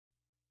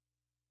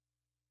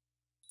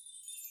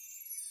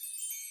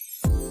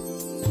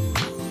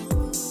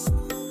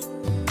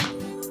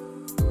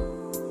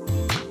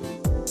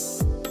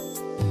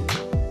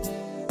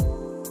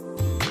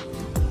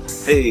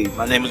Hey,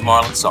 my name is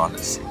Marlon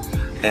Saunders,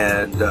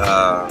 and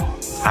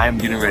I am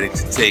getting ready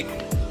to take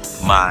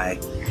my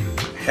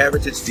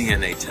heritage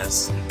DNA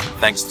test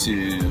thanks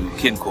to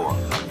KinCore.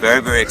 I'm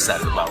very, very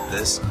excited about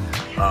this,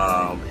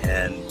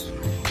 and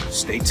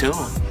stay tuned.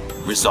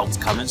 Results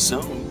coming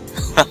soon.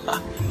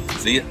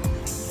 See ya.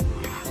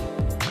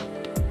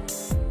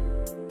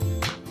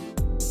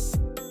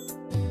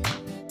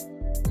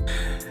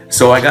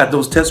 So I got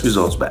those test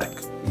results back.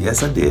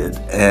 Yes, I did.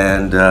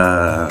 And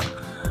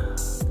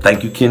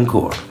thank you,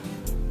 KinCore.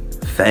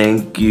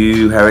 Thank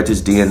you,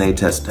 Heritage DNA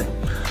testing.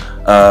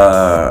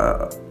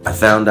 I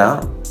found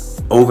out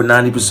over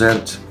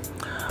 90%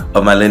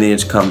 of my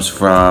lineage comes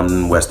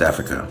from West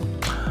Africa,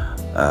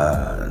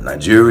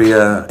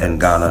 Nigeria and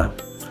Ghana.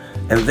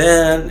 And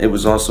then it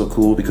was also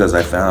cool because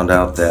I found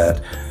out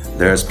that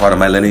there's part of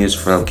my lineage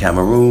from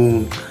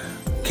Cameroon,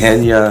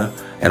 Kenya,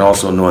 and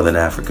also Northern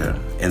Africa.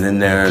 And then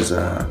there's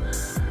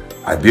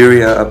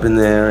Iberia up in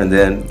there, and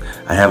then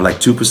I have like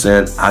 2%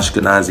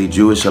 Ashkenazi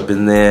Jewish up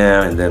in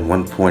there, and then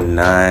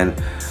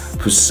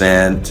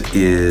 1.9%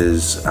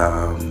 is,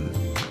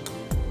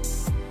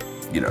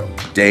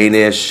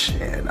 Danish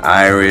and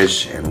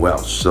Irish and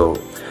Welsh. So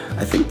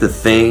I think the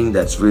thing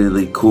that's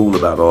really cool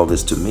about all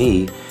this to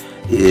me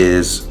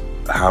is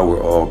how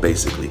we're all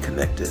basically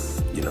connected,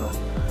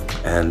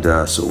 And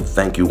so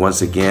thank you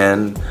once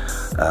again,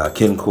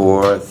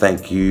 KinCore.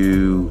 Thank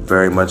you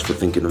very much for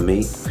thinking of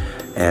me.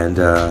 And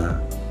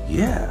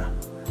yeah,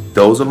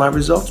 those are my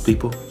results,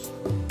 people.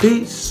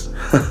 Peace.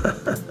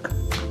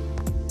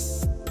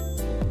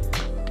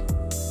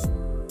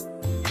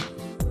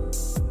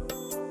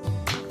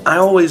 I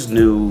always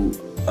knew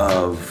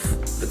of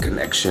the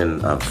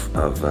connection of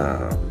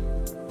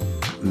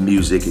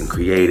music and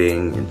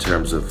creating in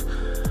terms of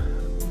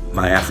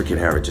my African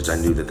heritage. I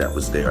knew that that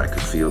was there. I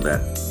could feel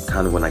that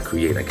kind of when I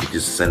create. I could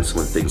just sense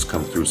when things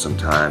come through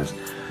sometimes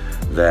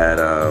that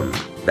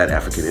that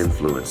African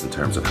influence in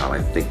terms of how I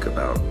think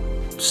about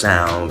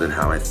sound and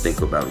how I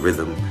think about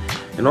rhythm,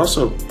 and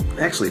also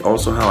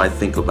how I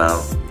think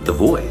about the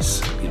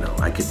voice.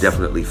 I could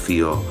definitely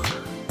feel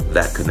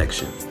that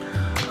connection.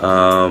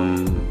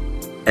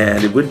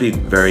 And it would be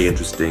very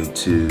interesting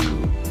to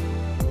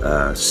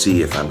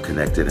see if I'm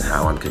connected and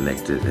how I'm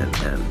connected,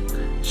 and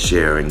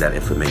sharing that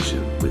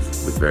information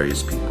with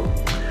various people.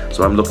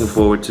 So I'm looking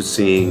forward to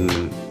seeing,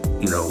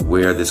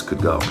 where this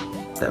could go.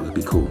 That would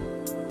be cool.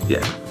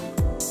 Yeah.